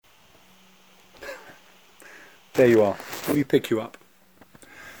There you are. Let me pick you up.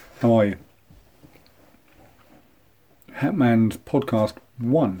 How are you? Hatman's podcast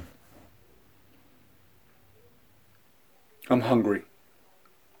 1. I'm hungry.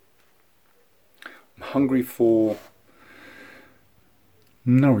 I'm hungry for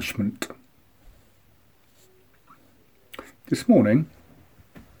nourishment. This morning,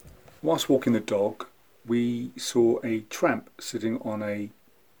 whilst walking the dog, we saw a tramp sitting on a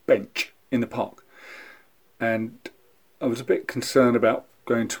bench in the park. And I was a bit concerned about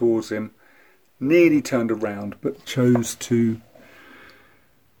going towards him, nearly turned around, but chose to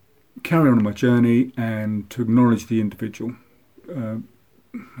carry on my journey and to acknowledge the individual.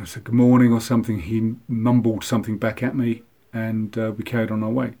 I said good morning or something. He mumbled something back at me, and we carried on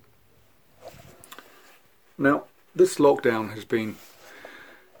our way. Now, this lockdown has been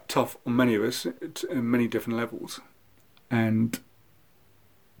tough on many of us at many different levels, and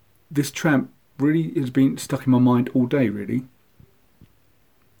this tramp really has been stuck in my mind all day, really.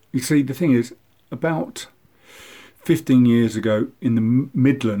 You see, the thing is, about 15 years ago in the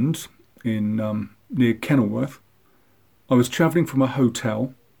Midlands, in near Kenilworth, I was travelling from a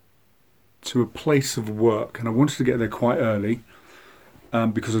hotel to a place of work, and I wanted to get there quite early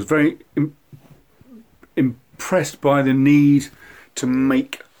because I was very impressed by the need to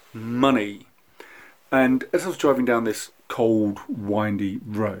make money. And as I was driving down this cold, windy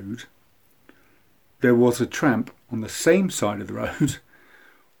road, there was a tramp on the same side of the road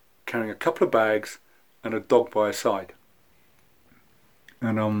carrying a couple of bags and a dog by his side.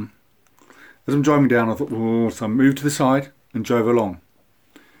 And as I'm driving down, I thought, well, so I moved to the side and drove along.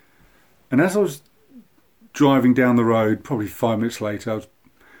 And as I was driving down the road, probably 5 minutes later, I was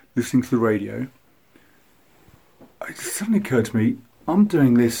listening to the radio. It suddenly occurred to me, I'm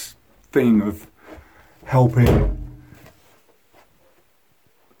doing this thing of helping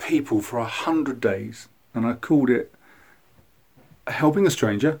people for 100 days, and I called it helping a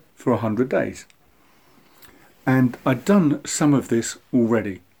stranger for 100 days. And I'd done some of this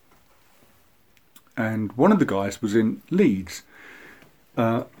already, and one of the guys was in Leeds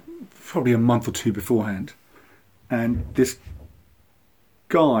probably a month or two beforehand, and this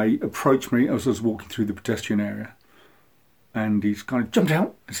guy approached me as I was walking through the pedestrian area, and he's kind of jumped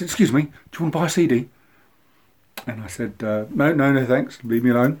out and said, excuse me, do you want to buy a CD? And I said, no, thanks, leave me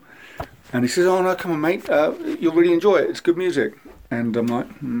alone. And he says, oh no, come on mate, you'll really enjoy it, it's good music. And I'm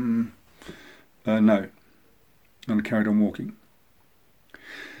like, no. And I carried on walking.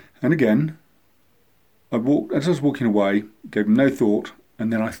 And again, as I was walking away, gave him no thought,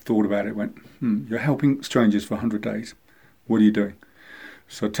 and then I thought about it, went, you're helping strangers for 100 days, what are you doing?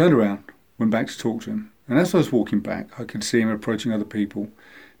 So I turned around, went back to talk to him, and as I was walking back, I could see him approaching other people,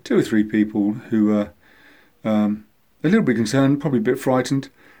 2 or 3 people who were a little bit concerned, probably a bit frightened,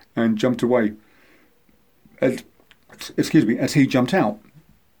 and jumped away. As he jumped out.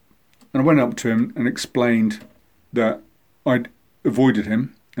 And I went up to him and explained that I'd avoided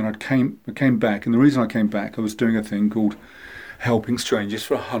him, and I came back. And the reason I came back, I was doing a thing called helping strangers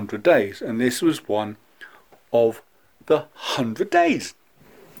for 100 days, and this was one of the 100 days.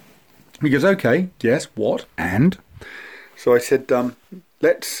 He goes, okay, yes, what? And so I said,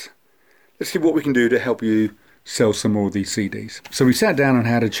 let's see what we can do to help you sell some more of these CDs. So we sat down and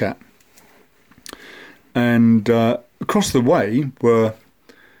had a chat. And across the way were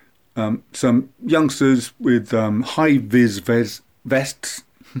some youngsters with high-vis vests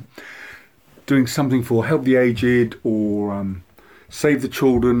doing something for Help the Aged or Save the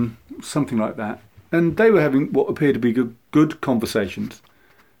Children, something like that. And they were having what appeared to be good conversations.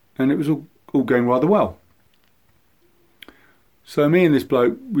 And it was all going rather well. So me and this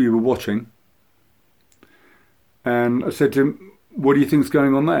bloke, we were watching. And I said to him, what do you think's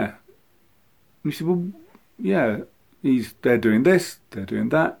going on there? And he said, well, yeah, they're doing this, they're doing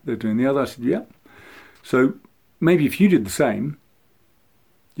that, they're doing the other. I said, yeah. So maybe if you did the same,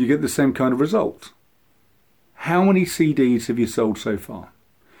 you get the same kind of results. How many CDs have you sold so far?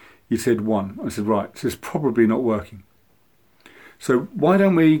 He said 1. I said, right, so it's probably not working. So why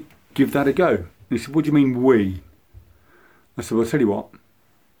don't we give that a go? And he said, what do you mean we? I said, well, I'll tell you what.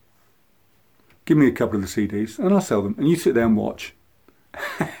 Give me a couple of the CDs and I'll sell them. And you sit there and watch.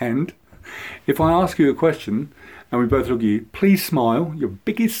 And if I ask you a question and we both look at you, please smile, your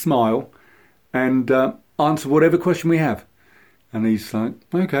biggest smile, and answer whatever question we have. And he's like,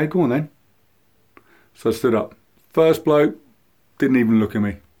 okay, go on then. So I stood up. First bloke didn't even look at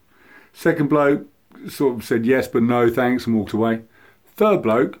me. Second bloke sort of said yes but no thanks and walked away. Third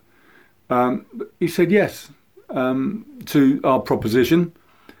bloke, he said yes to our proposition,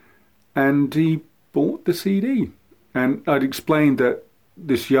 and he bought the CD. And I'd explained that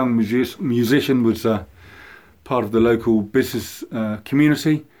this young musician was part part of the local business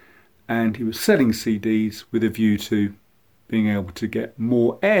community, and he was selling CDs with a view to being able to get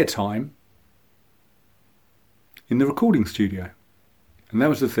more airtime in the recording studio. And that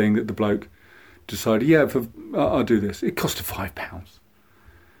was the thing that the bloke decided, yeah, I'll do this. It cost £5.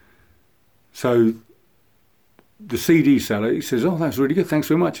 So the CD seller, he says, oh, that's really good, thanks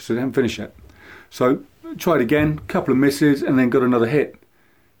very much. I said, I haven't finished yet. So tried again, couple of misses, and then got another hit.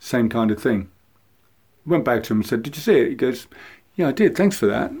 Same kind of thing. Went back to him and said, did you see it? He goes, yeah, I did, thanks for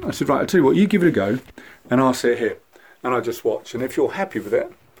that. I said, right, I'll tell you what, you give it a go, and I'll sit here. And I'll just watch. And if you're happy with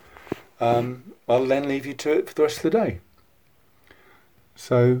it, I'll then leave you to it for the rest of the day.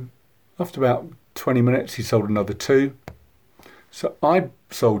 So after about 20 minutes, he sold another 2. So I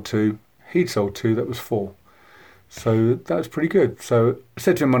sold 2, he'd sold 2, that was 4. So that was pretty good. So I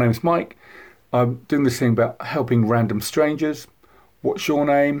said to him, my name's Mike. I'm doing this thing about helping random strangers. What's your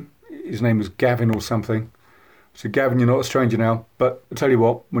name? His name was Gavin or something. I said, Gavin, you're not a stranger now, but I'll tell you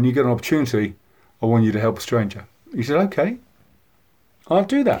what, when you get an opportunity, I want you to help a stranger. He said, okay, I'll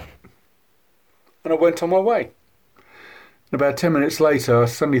do that. And I went on my way. And about 10 minutes later, I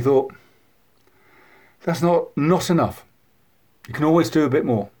suddenly thought, that's not enough. You can always do a bit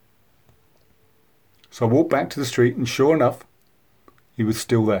more. So I walked back to the street, and sure enough, he was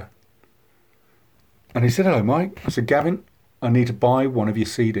still there. And he said, hello, Mike. I said, Gavin, I need to buy one of your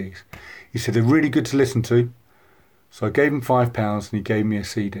CDs. He said, they're really good to listen to. So I gave him £5 and he gave me a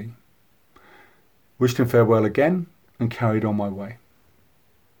CD. Wished him farewell again and carried on my way.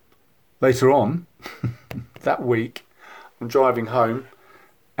 Later on, that week, I'm driving home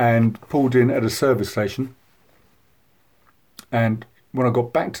and pulled in at a service station. And when I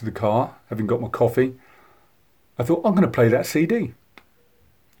got back to the car, having got my coffee, I thought, I'm going to play that CD.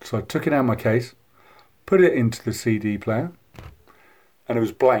 So I took it out of my case, put it into the CD player, and it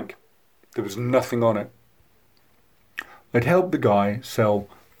was blank. There was nothing on it. I'd helped the guy sell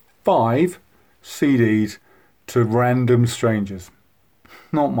 5 CDs to random strangers.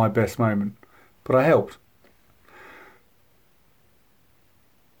 Not my best moment, but I helped.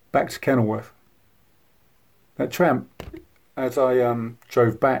 Back to Kenilworth. That tramp, as I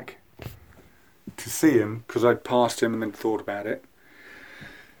drove back to see him, because I'd passed him and then thought about it,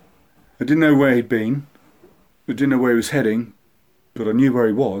 I didn't know where he'd been, I didn't know where he was heading, but I knew where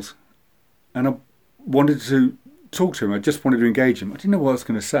he was, and I wanted to talk to him. I just wanted to engage him. I didn't know what I was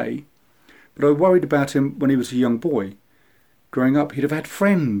going to say, but I worried about him when he was a young boy. Growing up, he'd have had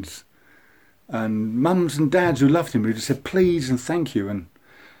friends and mums and dads who loved him, who'd have said please and thank you, and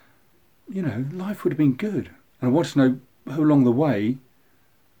you know, life would have been good. And I wanted to know who along the way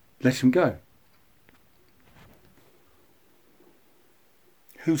let him go.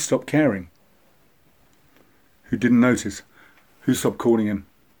 Who stopped caring? Who didn't notice? Who stopped calling him?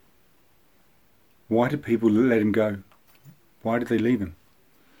 Why did people let him go? Why did they leave him?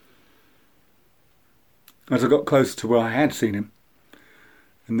 As I got closer to where I had seen him,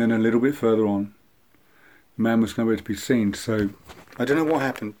 and then a little bit further on, the man was nowhere to be seen. So I don't know what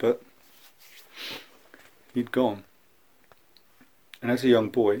happened, but he'd gone. And as a young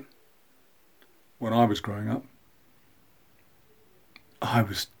boy, when I was growing up, I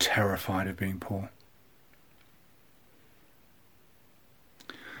was terrified of being poor.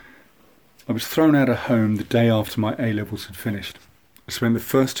 I was thrown out of home the day after my A-levels had finished. I spent the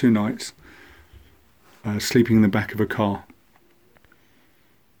first 2 nights sleeping in the back of a car.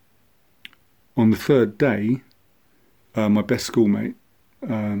 On the 3rd day, my best schoolmate,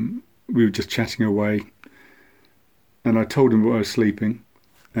 we were just chatting away, and I told him where I was sleeping,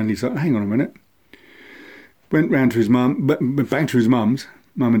 and he's like, hang on a minute. Went round to his mum, back to his mum's,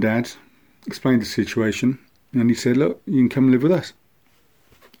 mum and dad's, explained the situation, and he said, look, you can come and live with us.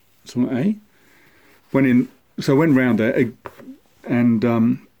 So I went in, so I went round there, and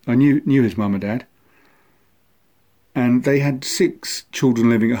I knew his mum and dad, and they had 6 children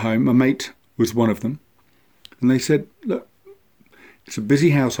living at home. My mate was one of them, and they said, look, it's a busy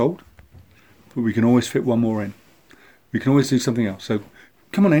household, but we can always fit one more in. We can always do something else, so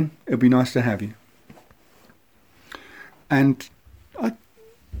come on in, it'll be nice to have you. And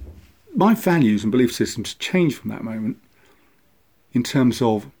my values and belief systems changed from that moment, in terms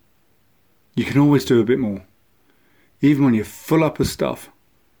of you can always do a bit more. Even when you're full up of stuff,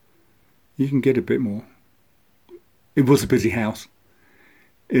 you can get a bit more. It was a busy house.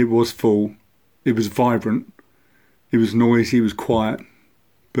 It was full. It was vibrant. It was noisy. It was quiet.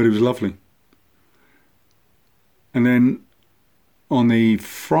 But it was lovely. And then on the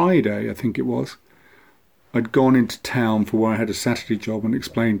Friday, I think it was, I'd gone into town for where I had a Saturday job and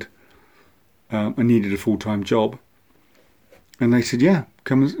explained I needed a full-time job. And they said, yeah,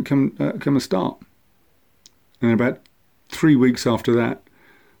 come and start. And about 3 weeks after that,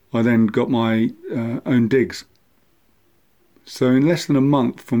 I then got my own digs. So in less than a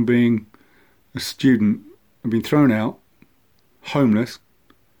month from being a student, I've been thrown out, homeless,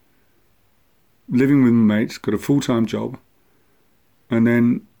 living with my mates, got a full-time job, and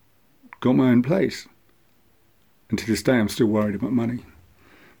then got my own place. And to this day, I'm still worried about money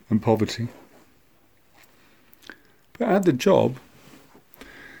and poverty. But at the job,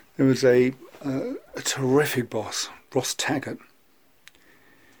 there was a terrific boss, Ross Taggart.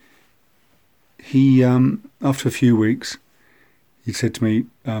 He, after a few weeks, he said to me,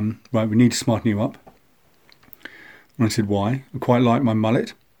 right, we need to smarten you up. And I said, why? I quite like my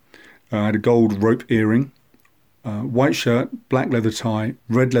mullet. I had a gold rope earring, white shirt, black leather tie,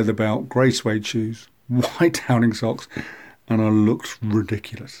 red leather belt, grey suede shoes, white toweling socks, and I looked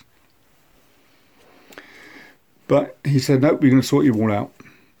ridiculous. But he said, no, we're going to sort you all out.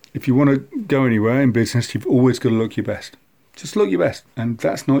 If you want to go anywhere in business, you've always got to look your best. Just look your best. And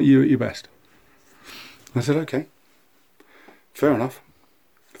that's not you at your best. I said, okay, fair enough.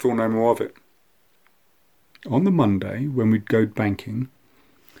 Thought no more of it. On the Monday, when we'd go banking,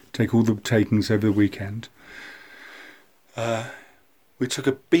 take all the takings over the weekend, we took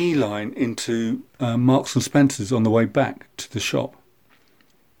a beeline into Marks and Spencer's on the way back to the shop.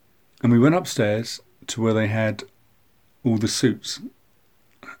 And we went upstairs to where they had all the suits.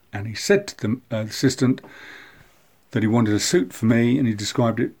 And he said to the assistant that he wanted a suit for me, and he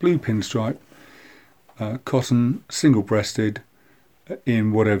described it blue pinstripe, cotton, single-breasted,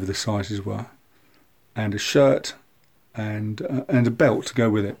 in whatever the sizes were, and a shirt and a belt to go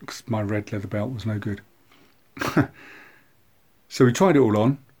with it, because my red leather belt was no good. So we tried it all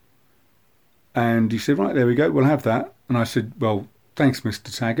on, and he said, right, there we go, we'll have that. And I said, well, thanks,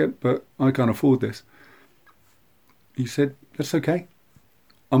 Mr. Taggart, but I can't afford this. He said, that's okay.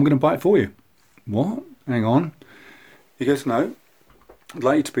 I'm going to buy it for you. What? Hang on. He goes, no, I'd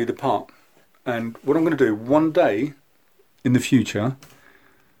like you to be the part. And what I'm going to do, one day in the future,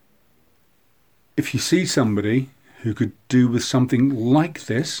 if you see somebody who could do with something like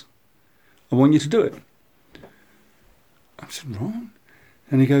this, I want you to do it. I said, right.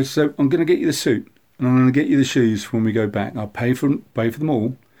 And he goes, so I'm going to get you the suit, and I'm going to get you the shoes when we go back. I'll pay for them all,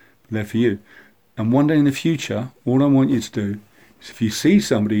 but they're for you. And one day in the future, all I want you to do is, if you see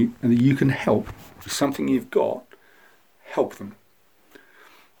somebody and that you can help with something you've got, help them.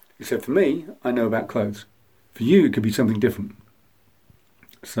 He said, for me, I know about clothes. For you, it could be something different.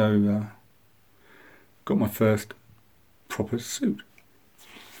 So, got my first proper suit.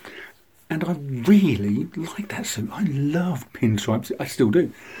 And I really like that suit. I love pinstripes. I still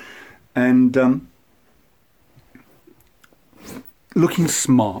do. And looking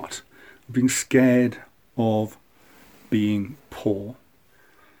smart, being scared of being poor.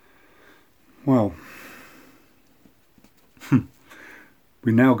 Well,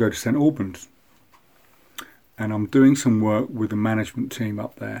 we now go to St Albans, and I'm doing some work with the management team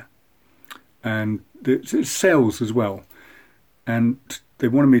up there, and it's sales as well, and they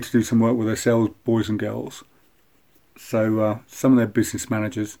wanted me to do some work with their sales boys and girls. So some of their business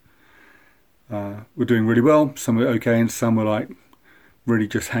managers were doing really well, some were okay, and some were like really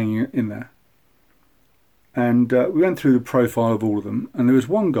just hanging in there. And we went through the profile of all of them, and there was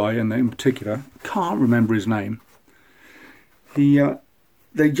one guy in there in particular, can't remember his name.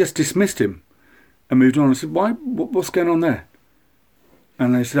 They just dismissed him and moved on. I said, why? What's going on there?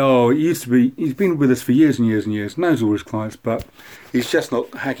 And they said, oh, it used to be, he's been with us for years and years and years, knows all his clients, but he's just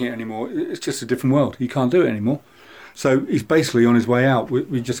not hacking it anymore. It's just a different world. He can't do it anymore. So he's basically on his way out.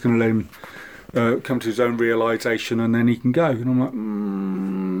 We're just going to let him come to his own realisation, and then he can go. And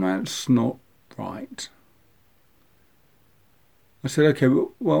I'm like, that's not right. I said, okay,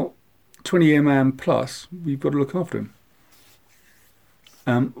 well, 20-year man plus, we've got to look after him.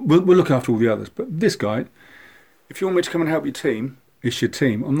 We'll look after all the others. But this guy, if you want me to come and help your team, it's your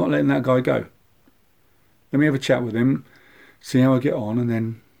team. I'm not letting that guy go. Let me have a chat with him, see how I get on, and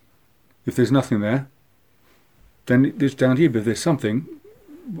then if there's nothing there, then it's down to you. But if there's something,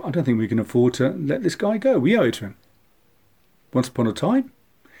 I don't think we can afford to let this guy go. We owe it to him. Once upon a time,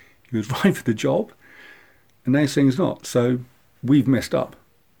 he was right for the job, and now he's saying he's not. So we've messed up.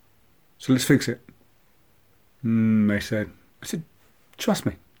 So let's fix it. They said. I said, trust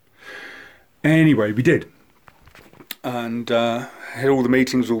me. Anyway, we did. And had all the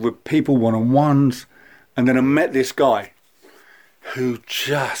meetings, all the people, one-on-ones. And then I met this guy who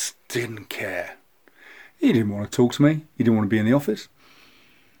just didn't care. He didn't want to talk to me. He didn't want to be in the office.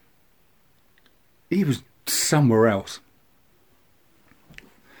 He was somewhere else.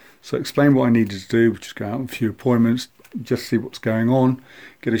 So I explained what I needed to do, which is go out on a few appointments, just see what's going on,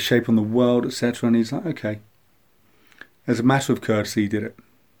 get a shape on the world, etc. And he's like, okay. As a matter of courtesy, he did it.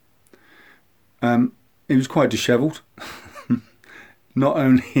 He was quite dishevelled, not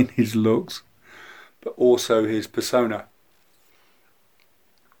only in his looks, but also his persona.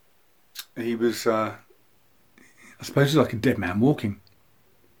 He was, I suppose, like a dead man walking.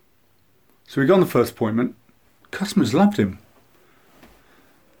 So he got on the first appointment. Customers loved him.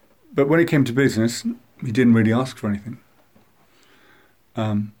 But when it came to business, he didn't really ask for anything.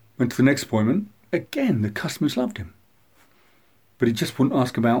 Went to the next appointment. Again, the customers loved him. But he just wouldn't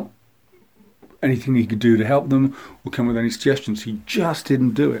ask about anything he could do to help them or come with any suggestions. He just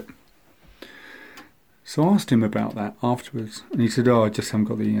didn't do it. So I asked him about that afterwards. And he said, I just haven't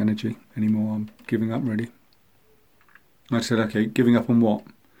got the energy anymore. I'm giving up, really. And I said, okay, giving up on what?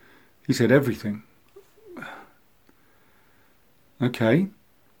 He said, everything. Okay.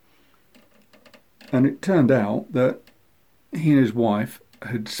 And it turned out that he and his wife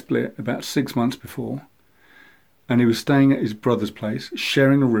had split about 6 months before, and he was staying at his brother's place,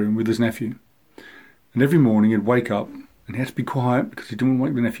 sharing a room with his nephew. And every morning he'd wake up, and he had to be quiet because he didn't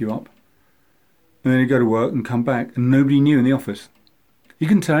want to wake the nephew up. And then he'd go to work and come back, and nobody knew in the office. He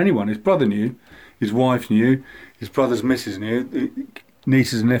couldn't tell anyone. His brother knew, his wife knew, his brother's missus knew,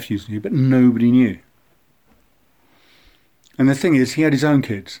 nieces and nephews knew, but nobody knew. And the thing is, he had his own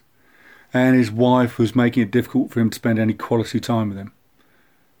kids, and his wife was making it difficult for him to spend any quality time with them.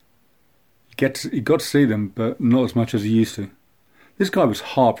 He got to see them, but not as much as he used to. This guy was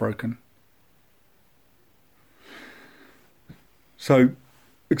heartbroken. So,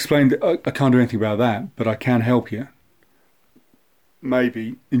 explained that I can't do anything about that, but I can help you.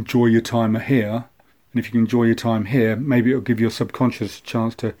 Maybe enjoy your time here, and if you can enjoy your time here, maybe it'll give your subconscious a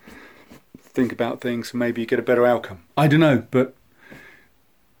chance to think about things, and maybe you get a better outcome. I don't know, but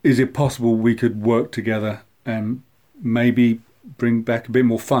is it possible we could work together and maybe bring back a bit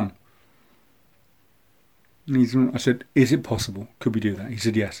more fun? I said, is it possible? Could we do that? He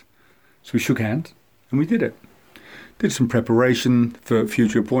said, yes. So we shook hands and we did it. Did some preparation for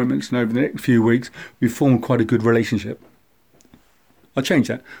future appointments, and over the next few weeks we formed quite a good relationship. I'll change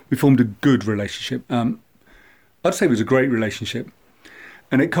that. We formed a good relationship. I'd say it was a great relationship.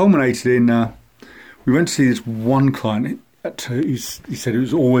 And it culminated in, we went to see this one client. He said it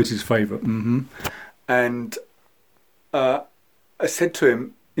was always his favourite. And I said to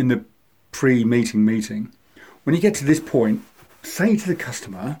him in the pre-meeting meeting, when you get to this point, say to the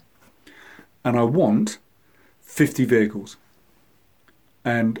customer, and I want 50 vehicles.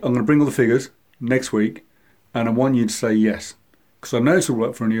 And I'm going to bring all the figures next week, and I want you to say yes. Because I know this will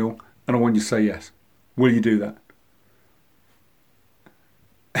work for renewal, and I want you to say yes. Will you do that?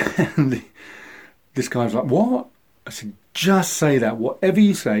 And this guy was like, what? I said, just say that. Whatever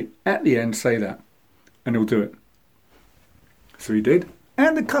you say, at the end, say that. And he'll do it. So he did.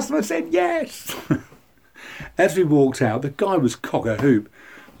 And the customer said yes. As we walked out, the guy was cock-a-hoop.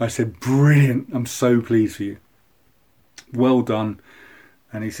 I said, brilliant. I'm so pleased for you. Well done.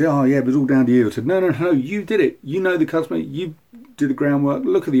 And he said, oh, yeah, it was all down to you. I said, no, you did it. You know the customer. You did the groundwork.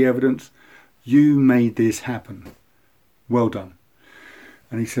 Look at the evidence. You made this happen. Well done.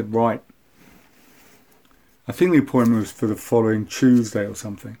 And he said, right. I think the appointment was for the following Tuesday or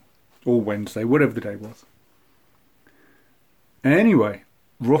something. Or Wednesday, whatever the day was. Anyway,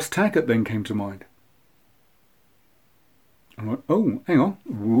 Ross Taggart then came to mind. I'm like, oh, hang on.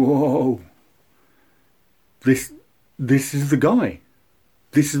 Whoa. This is the guy.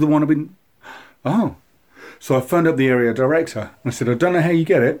 This is the one I've been... Oh. So I phoned up the area director. And I said, I don't know how you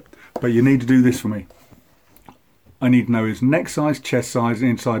get it, but you need to do this for me. I need to know his neck size, chest size,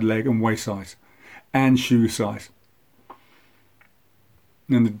 inside leg and waist size. And shoe size.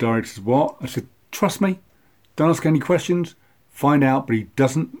 And the director says, what? I said, trust me. Don't ask any questions. Find out, but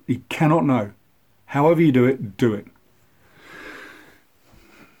he cannot know. However you do it, do it.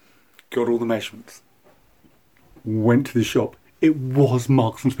 Got all the measurements. Went to the shop. It was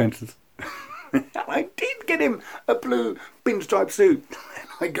Marks and Spencer's. I did get him a blue pinstripe suit.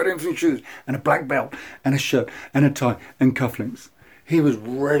 I got him some shoes and a black belt and a shirt and a tie and cufflinks. He was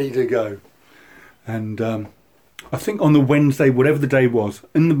ready to go. And I think on the Wednesday, whatever the day was,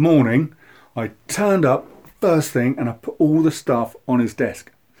 in the morning, I turned up first thing and I put all the stuff on his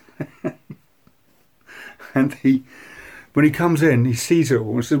desk. And when he comes in, he sees it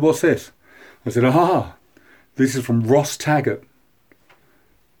all and says, what's this? I said, this is from Ross Taggart.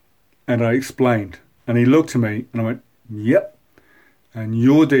 And I explained. And he looked at me and I went, yep. And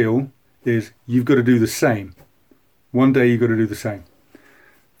your deal is you've got to do the same. One day you've got to do the same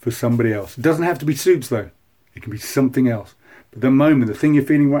for somebody else. It doesn't have to be suits though. It can be something else. But the moment, the thing you're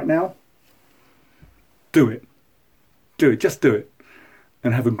feeling right now, do it. Do it. Just do it.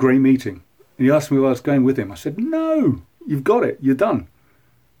 And have a great meeting. And he asked me where I was going with him. I said, no, you've got it. You're done.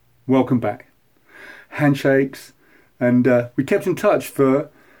 Welcome back. Handshakes. And we kept in touch for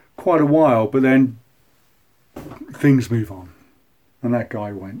quite a while, but then things move on. And that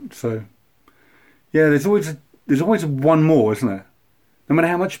guy went. So, yeah, there's always one more, isn't there? No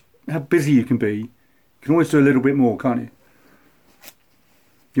matter how busy you can be, you can always do a little bit more, can't you?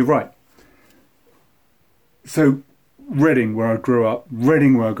 You're right. So, Reading, where I grew up,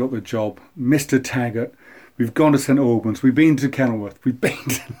 Reading, where I got the job, Mr. Taggart, we've gone to St Albans, we've been to Kenilworth, we've been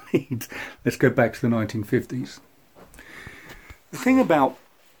to Leeds. Let's go back to the 1950s. The thing about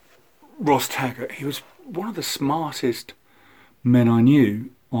Ross Taggart, he was one of the smartest men I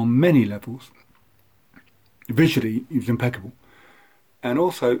knew on many levels. Visually, he was impeccable. And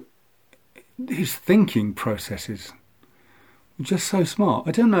also, his thinking processes were just so smart.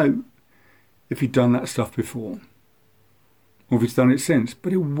 I don't know if he'd done that stuff before, or if he's done it since,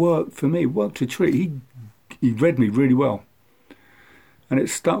 but it worked for me. It worked a treat. He read me really well. And it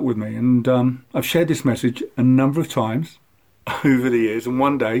stuck with me. And I've shared this message a number of times over the years. And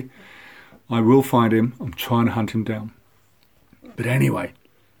one day, I will find him. I'm trying to hunt him down. But anyway,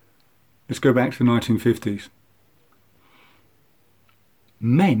 let's go back to the 1950s.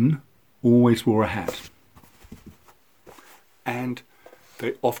 Men always wore a hat. And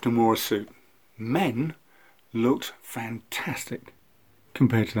they often wore a suit. Men looked fantastic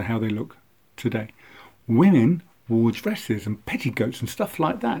compared to how they look today. Women wore dresses and petticoats and stuff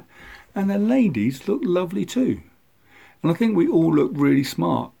like that. And the ladies looked lovely too. And I think we all look really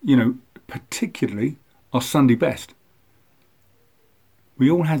smart, particularly our Sunday best. We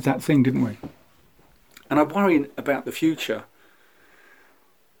all had that thing, didn't we? And I'm worrying about the future.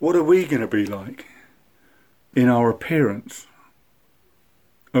 What are we going to be like in our appearance?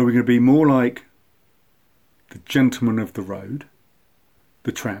 Are we going to be more like the gentlemen of the road,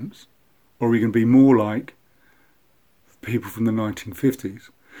 the tramps, or are we going to be more like people from the 1950s?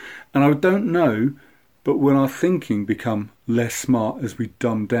 And I don't know, but will our thinking become less smart as we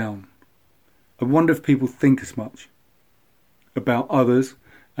dumb down? I wonder if people think as much about others,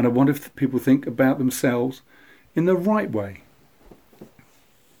 and I wonder if people think about themselves in the right way.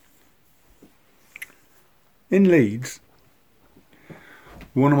 In Leeds,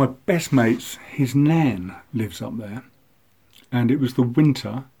 one of my best mates, his nan lives up there, and it was the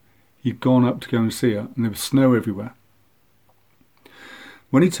winter. He'd gone up to go and see her, and there was snow everywhere.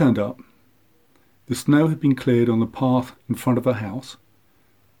 When he turned up, the snow had been cleared on the path in front of her house,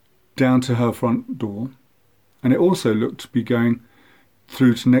 down to her front door, and it also looked to be going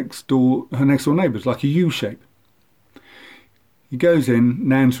through to her next door neighbours, like a U shape. He goes in,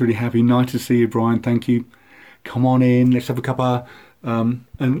 Nan's really happy. Nice to see you, Brian, thank you. Come on in, let's have a cuppa.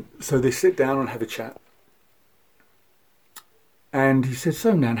 And so they sit down and have a chat. And he said,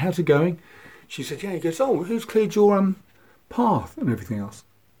 so Nan, how's it going? She said, yeah. He goes, oh, who's cleared your path and everything else?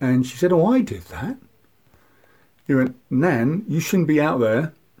 And she said, oh, I did that. He went, Nan, you shouldn't be out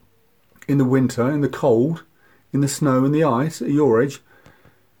there in the winter, in the cold, in the snow and the ice at your age.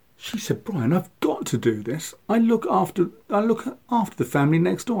 She said, Brian, I've got to do this. I look after the family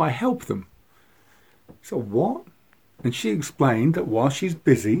next door. I help them. So what? And she explained that while she's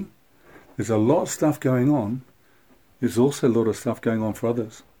busy, there's a lot of stuff going on. There's also a lot of stuff going on for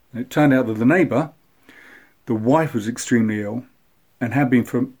others. And it turned out that the neighbour, the wife was extremely ill and had been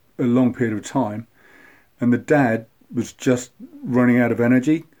for a long period of time. And the dad was just running out of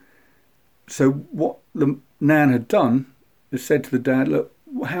energy. So what the nan had done is said to the dad, look,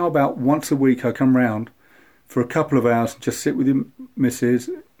 how about once a week I come round for a couple of hours and just sit with your missus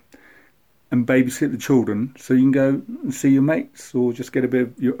and babysit the children so you can go and see your mates or just get a bit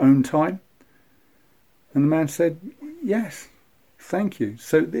of your own time? And the man said, yes, thank you.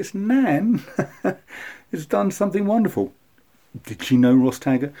 So this nan has done something wonderful. Did she know Ross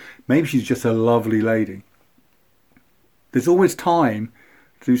Taggart? Maybe she's just a lovely lady. There's always time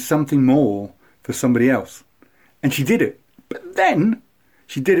to do something more for somebody else. And she did it. But then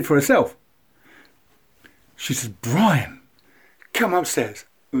she did it for herself. She says, Brian, come upstairs.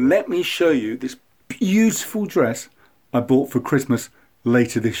 Let me show you this beautiful dress I bought for Christmas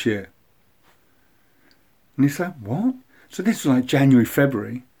later this year. And he's like, what? So this was like January,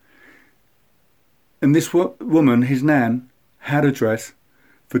 February. And this woman, his nan, had a dress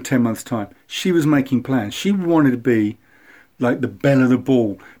for 10 months' time. She was making plans. She wanted to be like the belle of the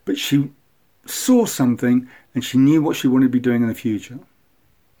ball. But she saw something and she knew what she wanted to be doing in the future.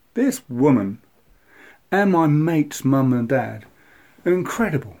 This woman and my mate's mum and dad are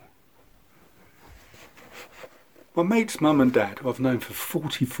incredible. My mate's mum and dad, who I've known for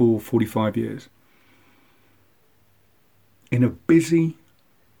 44, 45 years, in a busy,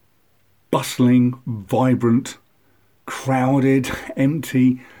 bustling, vibrant crowded,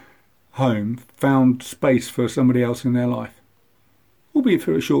 empty home found space for somebody else in their life, albeit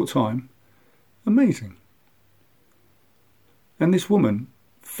for a short time. Amazing. And this woman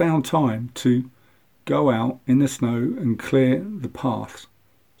found time to go out in the snow and clear the paths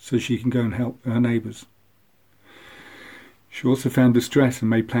so she can go and help her neighbours. She also found distress and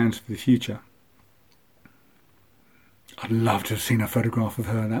made plans for the future. I'd love to have seen a photograph of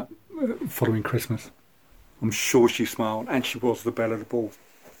her that following Christmas. I'm sure she smiled, and she was the belle of the ball.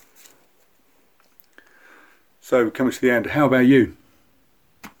 So, coming to the end, how about you?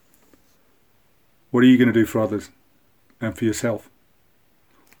 What are you going to do for others and for yourself?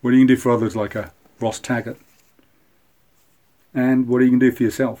 What are you going to do for others like a Ross Taggart? And what are you going to do for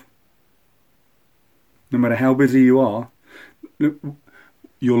yourself? No matter how busy you are,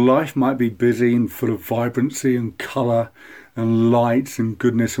 your life might be busy and full of vibrancy and colour and lights and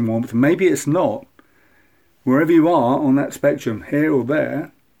goodness and warmth. Maybe it's not. Wherever you are on that spectrum, here or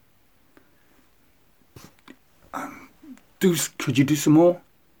there, could you do some more?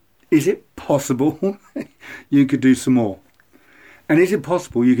 Is it possible you could do some more? And is it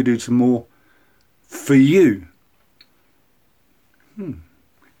possible you could do some more for you?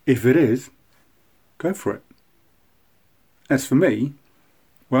 If it is, go for it. As for me,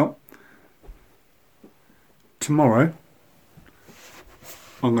 well, tomorrow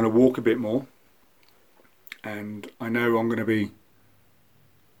I'm going to walk a bit more, and I know I'm going to be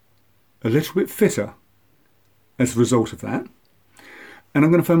a little bit fitter as a result of that. And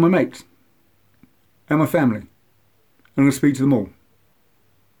I'm going to phone my mates and my family. I'm going to speak to them all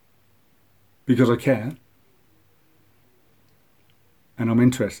because I care and I'm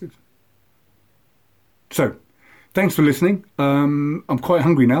interested. So, thanks for listening. I'm quite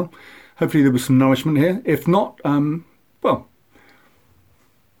hungry now. Hopefully there was some nourishment here. If not, well,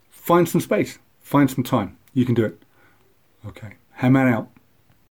 find some space. Find some time. You can do it. Okay. Hamman out.